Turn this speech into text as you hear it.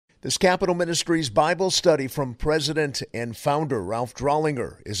This Capital Ministries Bible study from President and founder Ralph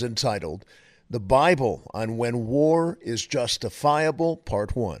Drollinger is entitled, The Bible on When War is Justifiable,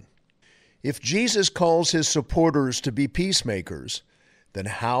 Part 1. If Jesus calls his supporters to be peacemakers, then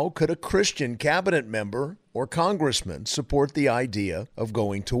how could a Christian cabinet member or congressman support the idea of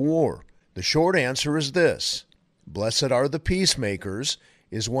going to war? The short answer is this: Blessed are the peacemakers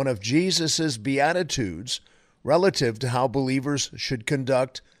is one of Jesus' beatitudes relative to how believers should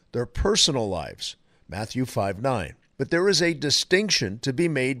conduct their personal lives, Matthew 5:9. But there is a distinction to be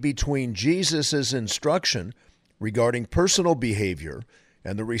made between Jesus' instruction regarding personal behavior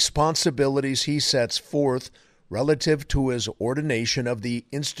and the responsibilities he sets forth relative to his ordination of the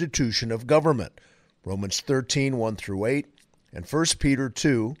institution of government, Romans 13:1-8, and 1 Peter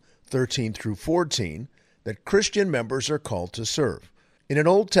 2:13-14, that Christian members are called to serve. In an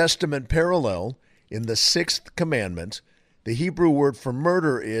Old Testament parallel, in the 6th commandment, the Hebrew word for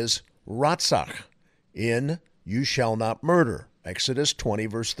murder is ratzach, in you shall not murder, Exodus 20,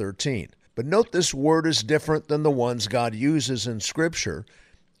 verse 13. But note this word is different than the ones God uses in Scripture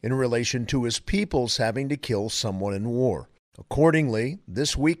in relation to his peoples having to kill someone in war. Accordingly,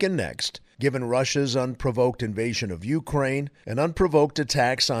 this week and next, given Russia's unprovoked invasion of Ukraine and unprovoked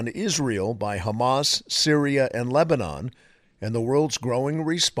attacks on Israel by Hamas, Syria, and Lebanon, and the world's growing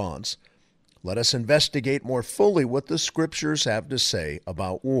response, let us investigate more fully what the Scriptures have to say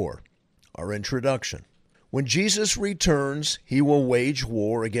about war. Our introduction. When Jesus returns, he will wage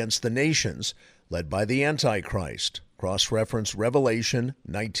war against the nations led by the Antichrist. Cross-reference Revelation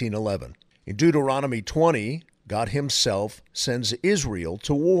 19:11. In Deuteronomy 20, God himself sends Israel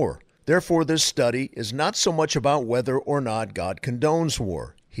to war. Therefore, this study is not so much about whether or not God condones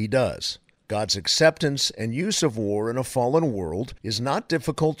war. He does. God's acceptance and use of war in a fallen world is not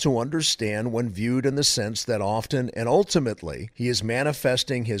difficult to understand when viewed in the sense that often and ultimately he is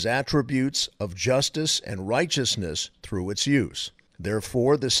manifesting his attributes of justice and righteousness through its use.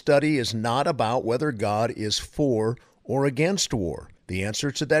 Therefore, the study is not about whether God is for or against war. The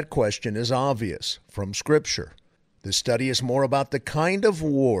answer to that question is obvious from Scripture. The study is more about the kind of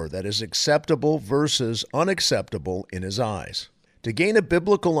war that is acceptable versus unacceptable in his eyes. To gain a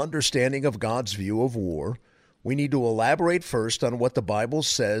biblical understanding of God's view of war, we need to elaborate first on what the Bible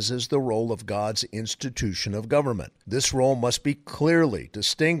says is the role of God's institution of government. This role must be clearly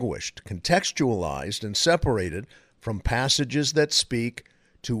distinguished, contextualized, and separated from passages that speak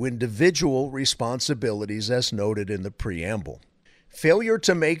to individual responsibilities as noted in the preamble. Failure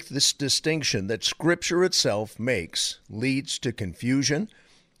to make this distinction that Scripture itself makes leads to confusion,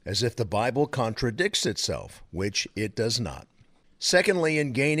 as if the Bible contradicts itself, which it does not. Secondly,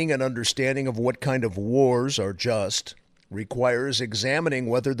 in gaining an understanding of what kind of wars are just requires examining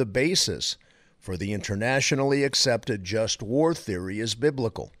whether the basis for the internationally accepted just war theory is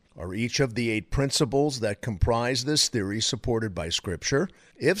biblical. Are each of the 8 principles that comprise this theory supported by Scripture?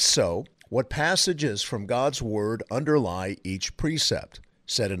 If so, what passages from God's Word underlie each precept?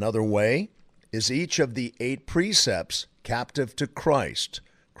 Said another way, is each of the 8 precepts captive to Christ?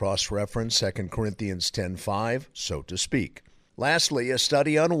 Cross-reference 2 Corinthians 10:5, so to speak. Lastly, a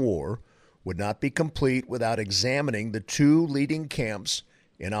study on war would not be complete without examining the 2 leading camps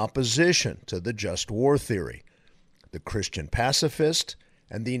in opposition to the just war theory, the Christian pacifist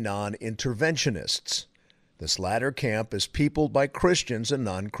and the non-interventionists. This latter camp is peopled by Christians and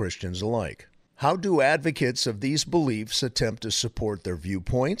non-Christians alike. How do advocates of these beliefs attempt to support their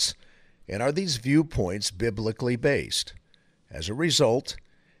viewpoints? And are these viewpoints biblically based? As a result,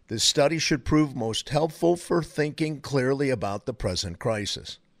 this study should prove most helpful for thinking clearly about the present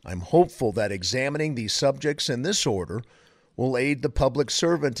crisis. I'm hopeful that examining these subjects in this order will aid the public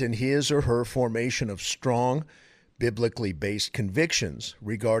servant in his or her formation of strong, biblically based convictions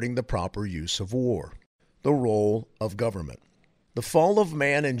regarding the proper use of war. The role of government. The fall of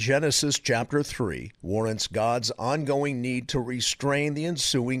man in Genesis chapter 3 warrants God's ongoing need to restrain the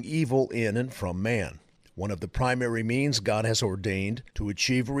ensuing evil in and from man. One of the primary means God has ordained to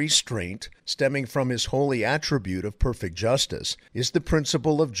achieve restraint, stemming from his holy attribute of perfect justice, is the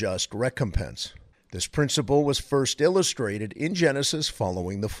principle of just recompense. This principle was first illustrated in Genesis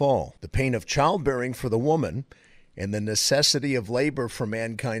following the fall. The pain of childbearing for the woman and the necessity of labor for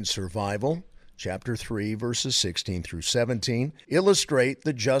mankind's survival, chapter 3, verses 16-17, illustrate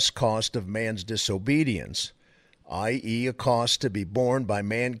the just cost of man's disobedience, i.e., a cost to be borne by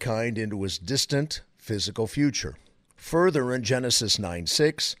mankind into his distant physical future. Further, in Genesis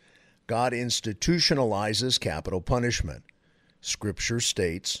 9:6, God institutionalizes capital punishment. Scripture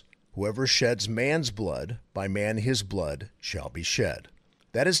states, "Whoever sheds man's blood, by man his blood shall be shed."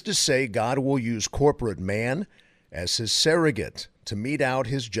 That is to say, God will use corporate man as his surrogate to mete out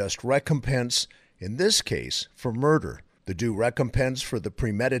his just recompense, in this case for murder. The due recompense for the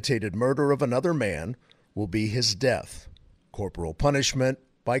premeditated murder of another man will be his death, corporal punishment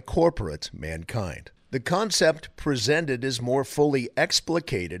by corporate mankind. The concept presented is more fully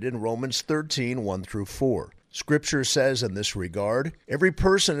explicated in Romans 13, 1 through 4. Scripture says in this regard, every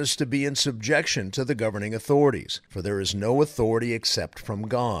person is to be in subjection to the governing authorities, for there is no authority except from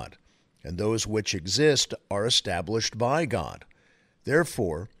God, and those which exist are established by God.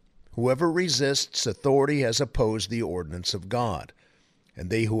 Therefore, whoever resists authority has opposed the ordinance of God, and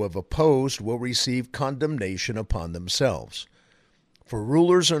they who have opposed will receive condemnation upon themselves. For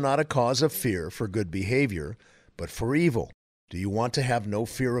rulers are not a cause of fear for good behavior, but for evil. Do you want to have no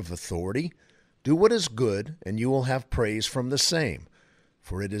fear of authority? Do what is good, and you will have praise from the same,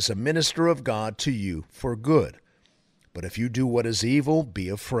 for it is a minister of God to you for good. But if you do what is evil, be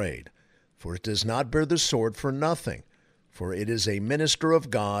afraid, for it does not bear the sword for nothing, for it is a minister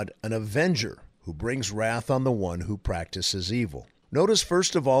of God, an avenger, who brings wrath on the one who practices evil. Notice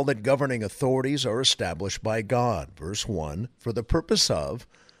first of all that governing authorities are established by God. Verse 1, for the purpose of,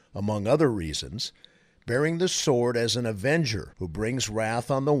 among other reasons, bearing the sword as an avenger who brings wrath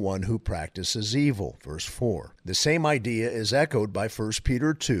on the one who practices evil. Verse 4. The same idea is echoed by 1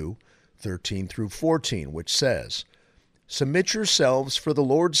 Peter 2, 13 through 14, which says, submit yourselves for the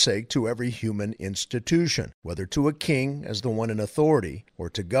Lord's sake to every human institution, whether to a king as the one in authority, or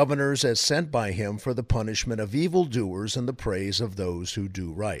to governors as sent by him for the punishment of evildoers and the praise of those who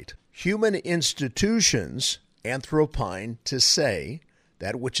do right. Human institutions, anthropine, to say,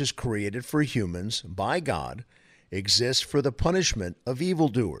 that which is created for humans by God, exists for the punishment of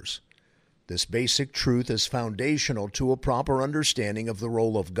evildoers. This basic truth is foundational to a proper understanding of the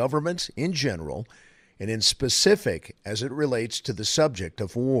role of government in general, and in specific as it relates to the subject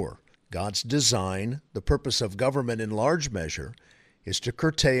of war. God's design, the purpose of government in large measure, is to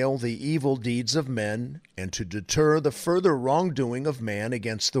curtail the evil deeds of men and to deter the further wrongdoing of man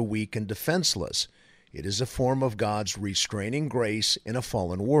against the weak and defenseless. It is a form of God's restraining grace in a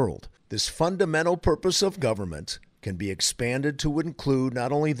fallen world. This fundamental purpose of government can be expanded to include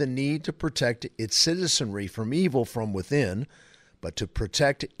not only the need to protect its citizenry from evil from within, but to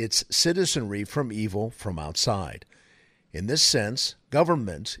protect its citizenry from evil from outside. In this sense,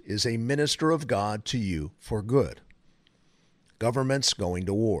 government is a minister of God to you for good. Governments going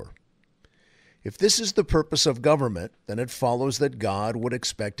to war. If this is the purpose of government, then it follows that God would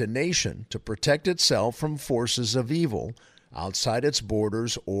expect a nation to protect itself from forces of evil outside its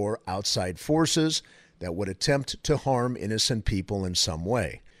borders or outside forces that would attempt to harm innocent people in some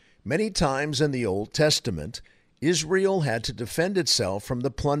way. Many times in the Old Testament, Israel had to defend itself from the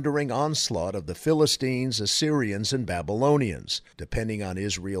plundering onslaught of the Philistines, Assyrians, and Babylonians. Depending on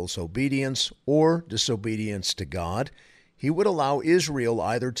Israel's obedience or disobedience to God, he would allow Israel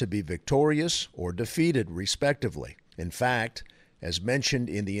either to be victorious or defeated, respectively. In fact, as mentioned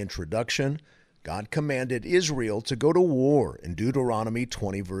in the introduction, God commanded Israel to go to war in Deuteronomy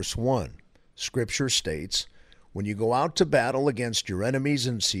 20, verse 1. Scripture states, when you go out to battle against your enemies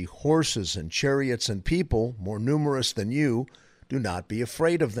and see horses and chariots and people more numerous than you, do not be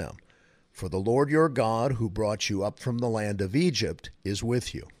afraid of them. For the Lord your God, who brought you up from the land of Egypt, is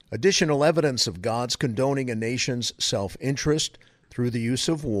with you. Additional evidence of God's condoning a nation's self-interest through the use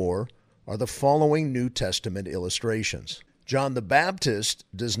of war are the following New Testament illustrations. John the Baptist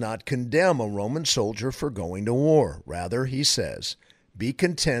does not condemn a Roman soldier for going to war. Rather, he says, be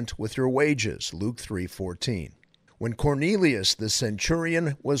content with your wages, Luke 3:14. When Cornelius the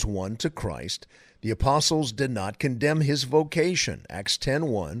centurion was won to Christ, the apostles did not condemn his vocation, Acts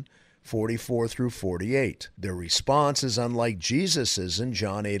 10:1, 44 through 48. Their response is unlike Jesus's in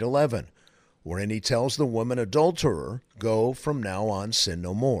John 8:11, wherein he tells the woman adulterer, go, from now on sin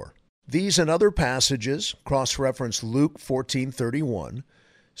no more. These and other passages, cross-reference Luke 14:31,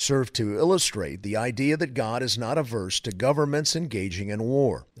 serve to illustrate the idea that God is not averse to governments engaging in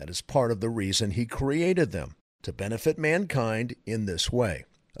war. That is part of the reason he created them, to benefit mankind in this way.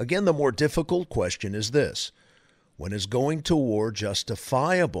 Again, the more difficult question is this: when is going to war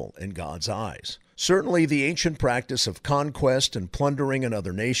justifiable in God's eyes? Certainly, the ancient practice of conquest and plundering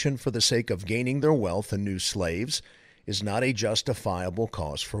another nation for the sake of gaining their wealth and new slaves is not a justifiable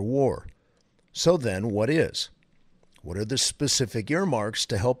cause for war. So then, what is? What are the specific earmarks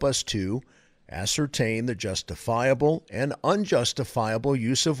to help us to ascertain the justifiable and unjustifiable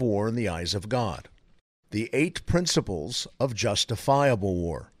use of war in the eyes of God? The 8 principles of justifiable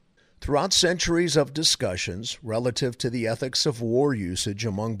war. Throughout centuries of discussions relative to the ethics of war usage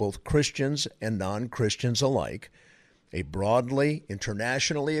among both Christians and non-Christians alike, a broadly,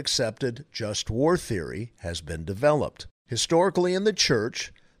 internationally accepted just war theory has been developed. Historically in the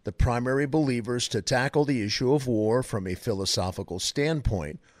church, the primary believers to tackle the issue of war from a philosophical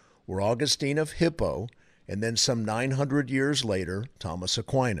standpoint were Augustine of Hippo and then some 900 years later, Thomas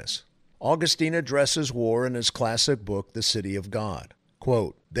Aquinas. Augustine addresses war in his classic book, The City of God.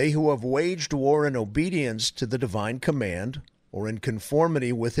 Quote, "They who have waged war in obedience to the divine command or in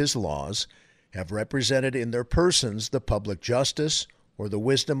conformity with his laws have represented in their persons the public justice or the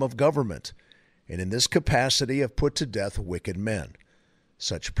wisdom of government, and in this capacity have put to death wicked men.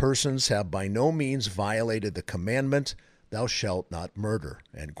 Such persons have by no means violated the commandment, thou shalt not murder."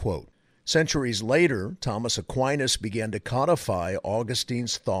 End quote. Centuries later, Thomas Aquinas began to codify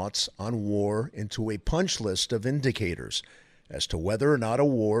Augustine's thoughts on war into a punch list of indicators as to whether or not a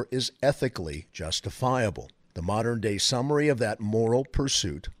war is ethically justifiable. The modern-day summary of that moral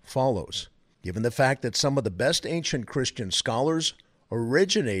pursuit follows. Given the fact that some of the best ancient Christian scholars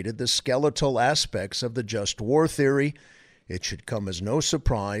originated the skeletal aspects of the just war theory, it should come as no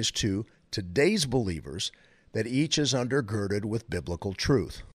surprise to today's believers that each is undergirded with biblical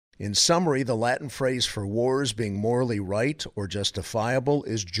truth. In summary, the Latin phrase for wars being morally right or justifiable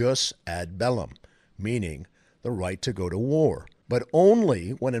is jus ad bellum, meaning the right to go to war, but only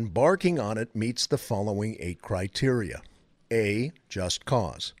when embarking on it meets the following 8 criteria. A. Just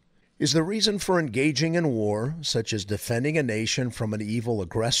cause. Is the reason for engaging in war, such as defending a nation from an evil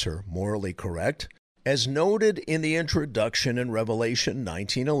aggressor, morally correct? As noted in the introduction in Revelation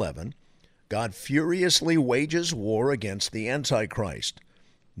 19:11, God furiously wages war against the Antichrist.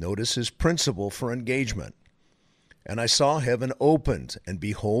 Notice his principle for engagement. "And I saw heaven opened, and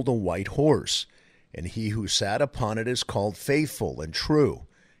behold a white horse, and he who sat upon it is called Faithful and True,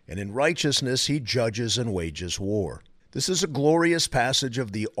 and in righteousness he judges and wages war." This is a glorious passage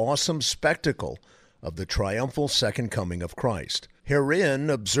of the awesome spectacle of the triumphal second coming of Christ. Herein,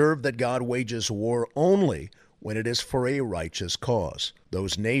 observe that God wages war only when it is for a righteous cause.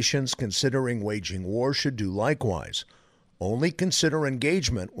 Those nations considering waging war should do likewise. Only consider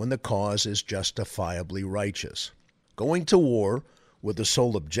engagement when the cause is justifiably righteous. Going to war with the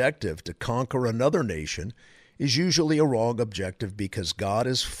sole objective to conquer another nation is usually a wrong objective because God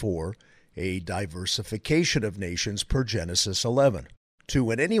is for a diversification of nations per Genesis 11.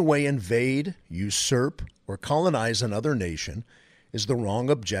 To in any way invade, usurp, or colonize another nation is the wrong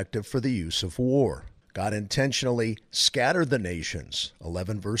objective for the use of war. God intentionally scattered the nations,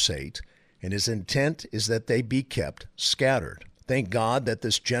 11 verse 8, and his intent is that they be kept scattered. Thank God that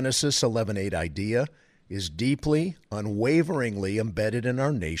this Genesis 11:8 idea is deeply, unwaveringly embedded in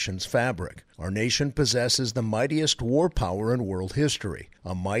our nation's fabric. Our nation possesses the mightiest war power in world history,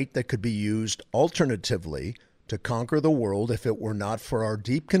 a might that could be used alternatively to conquer the world if it were not for our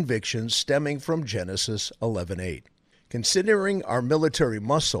deep convictions stemming from Genesis 11:8. Considering our military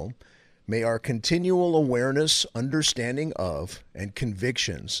muscle, may our continual awareness, understanding of, and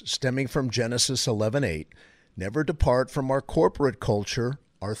convictions stemming from Genesis 11:8 never depart from our corporate culture,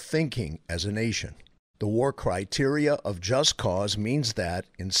 our thinking as a nation. The war criteria of just cause means that,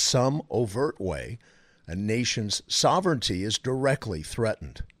 in some overt way, a nation's sovereignty is directly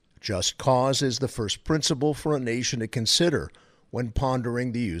threatened. Just cause is the first principle for a nation to consider when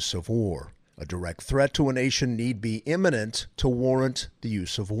pondering the use of war. A direct threat to a nation need be imminent to warrant the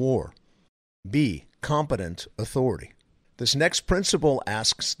use of war. B. Competent authority. This next principle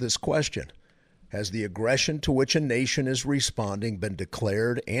asks this question: has the aggression to which a nation is responding been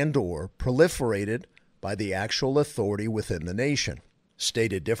declared and/or proliferated by the actual authority within the nation?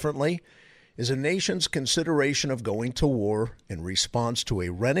 Stated differently, is a nation's consideration of going to war in response to a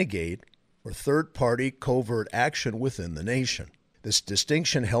renegade or third-party covert action within the nation? This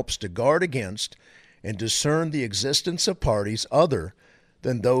distinction helps to guard against and discern the existence of parties other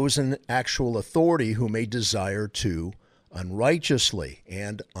than those in actual authority who may desire to unrighteously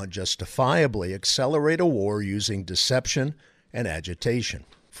and unjustifiably accelerate a war using deception and agitation.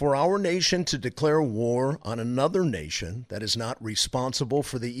 For our nation to declare war on another nation that is not responsible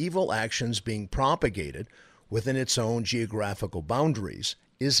for the evil actions being propagated within its own geographical boundaries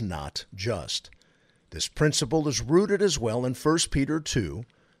is not just. This principle is rooted as well in 1 Peter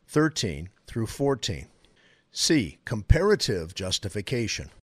 2:13 through 14. C. Comparative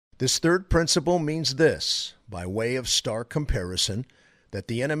justification. This third principle means this, by way of stark comparison, that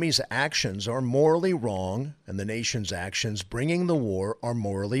the enemy's actions are morally wrong and the nation's actions bringing the war are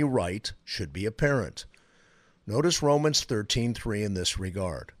morally right should be apparent. Notice Romans 13:3 in this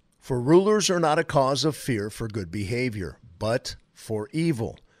regard. For rulers are not a cause of fear for good behavior, but for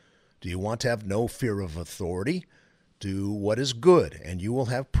evil. Do you want to have no fear of authority? Do what is good, and you will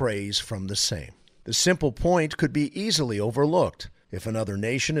have praise from the same. The simple point could be easily overlooked. If another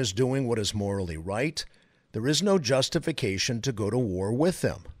nation is doing what is morally right, there is no justification to go to war with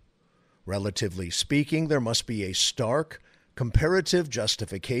them. Relatively speaking, there must be a stark, comparative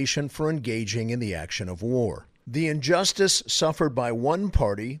justification for engaging in the action of war. The injustice suffered by one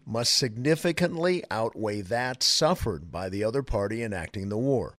party must significantly outweigh that suffered by the other party enacting the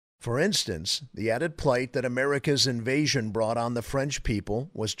war. For instance, the added plight that America's invasion brought on the French people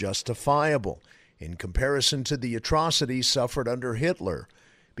was justifiable in comparison to the atrocities suffered under Hitler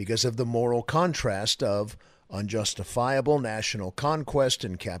because of the moral contrast of unjustifiable national conquest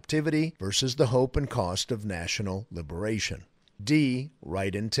and captivity versus the hope and cost of national liberation. D.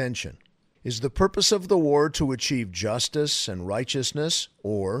 Right intention. Is the purpose of the war to achieve justice and righteousness,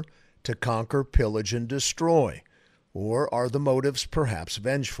 or to conquer, pillage, and destroy? Or are the motives perhaps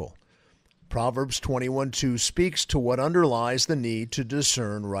vengeful? Proverbs 21:2 speaks to what underlies the need to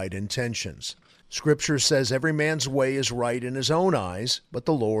discern right intentions. Scripture says every man's way is right in his own eyes, but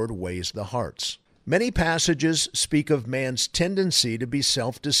the Lord weighs the hearts. Many passages speak of man's tendency to be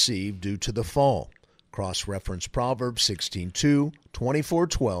self-deceived due to the fall. Cross-reference Proverbs 16:2,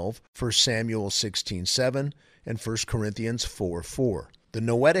 24:12, 1 Samuel 16:7, and 1 Corinthians 4:4. The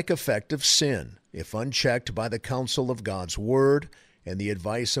noetic effect of sin, if unchecked by the counsel of God's Word and the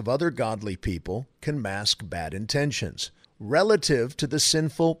advice of other godly people, can mask bad intentions. Relative to the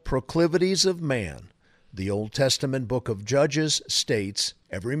sinful proclivities of man, the Old Testament book of Judges states,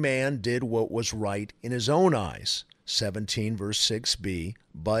 every man did what was right in his own eyes, 17 verse 6b,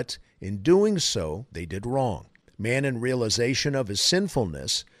 but in doing so, they did wrong. Man, in realization of his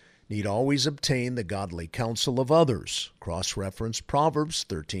sinfulness, need always obtain the godly counsel of others. Cross-reference Proverbs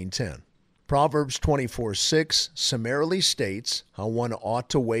 13:10. Proverbs 24:6 summarily states how one ought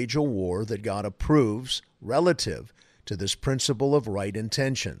to wage a war that God approves relative to this principle of right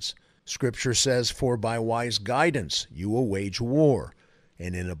intentions. Scripture says, "For by wise guidance you will wage war,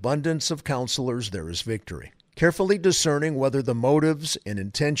 and in abundance of counselors there is victory." Carefully discerning whether the motives and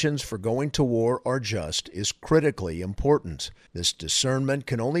intentions for going to war are just is critically important. This discernment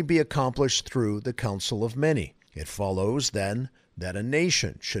can only be accomplished through the counsel of many. It follows, then, that a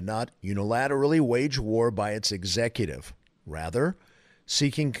nation should not unilaterally wage war by its executive. Rather,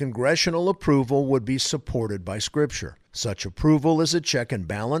 seeking congressional approval would be supported by Scripture. Such approval is a check and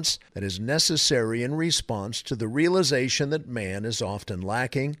balance that is necessary in response to the realization that man is often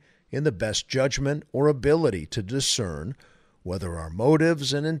lacking in the best judgment or ability to discern whether our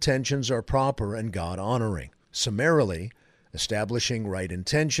motives and intentions are proper and God-honoring. Summarily, establishing right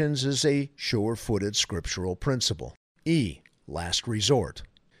intentions is a sure-footed scriptural principle. E. Last resort.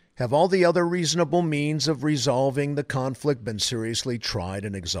 Have all the other reasonable means of resolving the conflict been seriously tried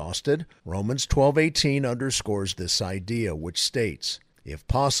and exhausted? Romans 12:18 underscores this idea, which states, "If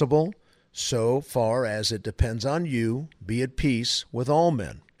possible, so far as it depends on you, be at peace with all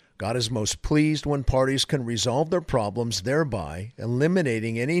men." God is most pleased when parties can resolve their problems, thereby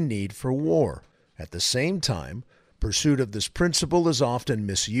eliminating any need for war. At the same time, pursuit of this principle is often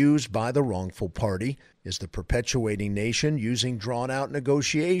misused by the wrongful party. Is the perpetuating nation using drawn-out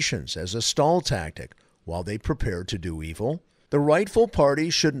negotiations as a stall tactic while they prepare to do evil? The rightful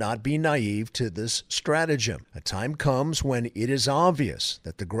party should not be naive to this stratagem. A time comes when it is obvious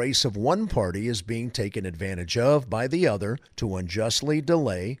that the grace of one party is being taken advantage of by the other to unjustly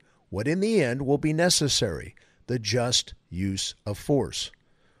delay what in the end will be necessary, the just use of force.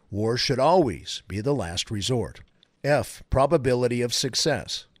 War should always be the last resort. F. Probability of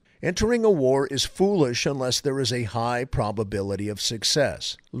success. Entering a war is foolish unless there is a high probability of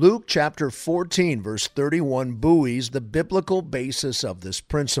success. Luke chapter 14, verse 31 buoys the biblical basis of this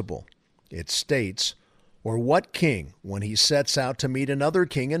principle. It states, "Or what king, when he sets out to meet another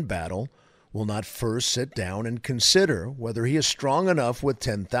king in battle, will not first sit down and consider whether he is strong enough with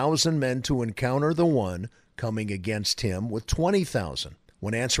 10,000 men to encounter the one coming against him with 20,000?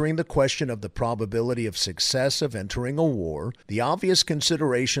 When answering the question of the probability of success of entering a war, the obvious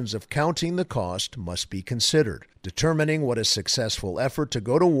considerations of counting the cost must be considered. Determining what a successful effort to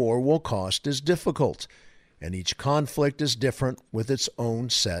go to war will cost is difficult, and each conflict is different with its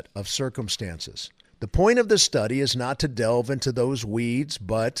own set of circumstances. The point of the study is not to delve into those weeds,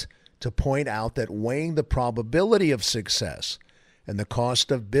 but to point out that weighing the probability of success and the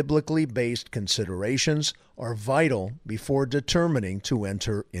cost of biblically based considerations are vital before determining to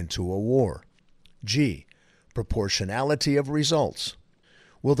enter into a war. G. Proportionality of results.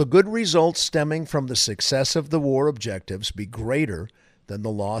 Will the good results stemming from the success of the war objectives be greater than the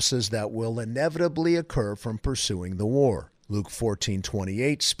losses that will inevitably occur from pursuing the war? Luke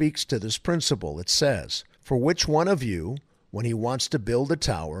 14:28 speaks to this principle. It says, "For which one of you, when he wants to build a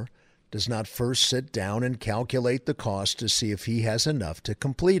tower, does not first sit down and calculate the cost to see if he has enough to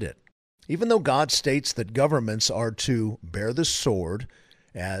complete it? Even though God states that governments are to bear the sword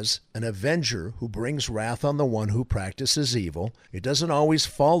as an avenger who brings wrath on the one who practices evil, it doesn't always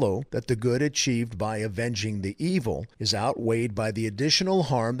follow that the good achieved by avenging the evil is outweighed by the additional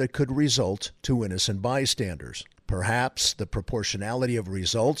harm that could result to innocent bystanders. Perhaps the proportionality of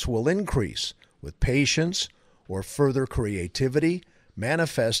results will increase with patience or further creativity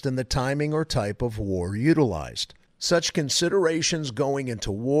manifest in the timing or type of war utilized. Such considerations going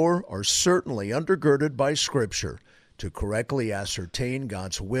into war are certainly undergirded by Scripture to correctly ascertain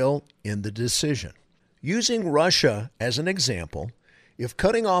God's will in the decision. Using Russia as an example, if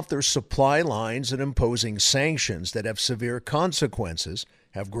cutting off their supply lines and imposing sanctions that have severe consequences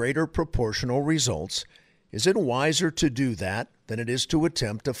have greater proportional results, is it wiser to do that than it is to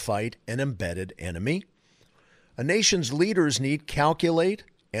attempt to fight an embedded enemy? A nation's leaders need calculate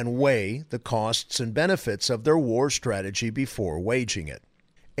and weigh the costs and benefits of their war strategy before waging it.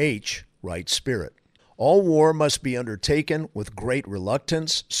 H. Right spirit. All war must be undertaken with great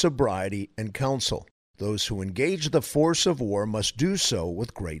reluctance, sobriety, and counsel. Those who engage the force of war must do so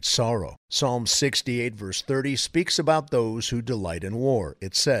with great sorrow. Psalm 68, verse 30 speaks about those who delight in war.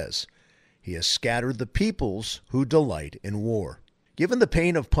 It says, "He has scattered the peoples who delight in war." Given the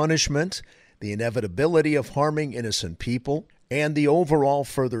pain of punishment, the inevitability of harming innocent people, and the overall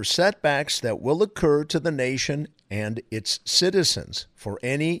further setbacks that will occur to the nation and its citizens, for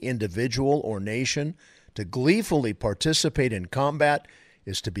any individual or nation to gleefully participate in combat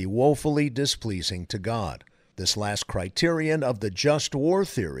is to be woefully displeasing to God. This last criterion of the just war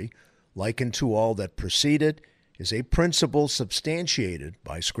theory, likened to all that preceded, is a principle substantiated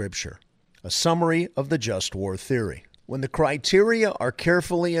by Scripture. A summary of the just war theory. When the criteria are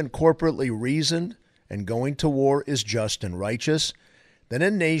carefully and corporately reasoned, and going to war is just and righteous, then a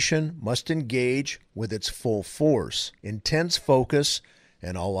nation must engage with its full force, intense focus,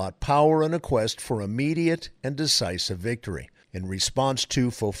 and all-out power in a quest for immediate and decisive victory. In response to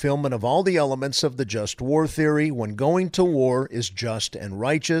fulfillment of all the elements of the just war theory, when going to war is just and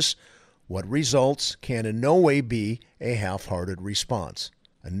righteous, what results can in no way be a half-hearted response.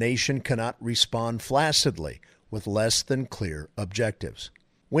 A nation cannot respond flaccidly with less than clear objectives.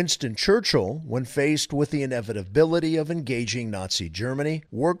 Winston Churchill, when faced with the inevitability of engaging Nazi Germany,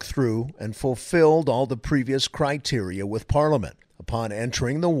 worked through and fulfilled all the previous criteria with Parliament. Upon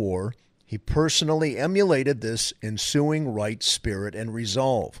entering the war, he personally emulated this ensuing right spirit and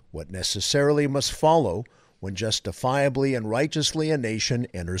resolve, what necessarily must follow when justifiably and righteously a nation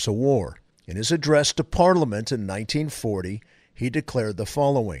enters a war. In his address to Parliament in 1940, he declared the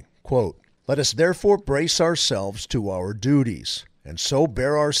following, quote, "Let us therefore brace ourselves to our duties, and so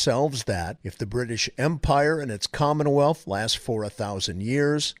bear ourselves that, if the British Empire and its Commonwealth last for 1,000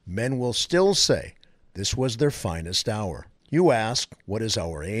 years, men will still say this was their finest hour. You ask, what is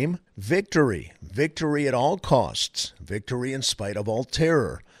our aim? Victory. Victory at all costs. Victory in spite of all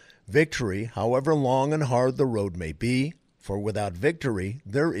terror. Victory, however long and hard the road may be, for without victory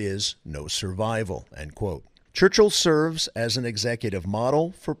there is no survival." End quote. Churchill serves as an executive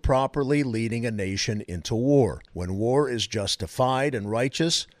model for properly leading a nation into war. When war is justified and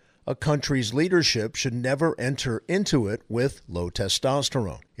righteous, a country's leadership should never enter into it with low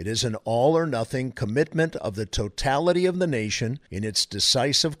testosterone. It is an all-or-nothing commitment of the totality of the nation in its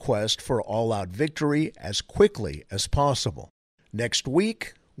decisive quest for all-out victory as quickly as possible. Next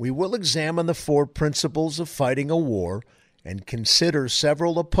week, we will examine the 4 principles of fighting a war and consider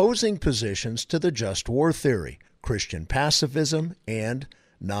several opposing positions to the just war theory, Christian pacifism, and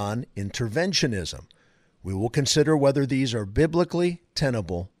non-interventionism. We will consider whether these are biblically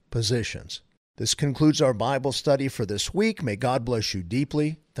tenable positions. This concludes our Bible study for this week. May God bless you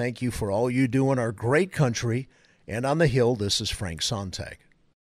deeply. Thank you for all you do in our great country. And on the Hill, this is Frank Sontag.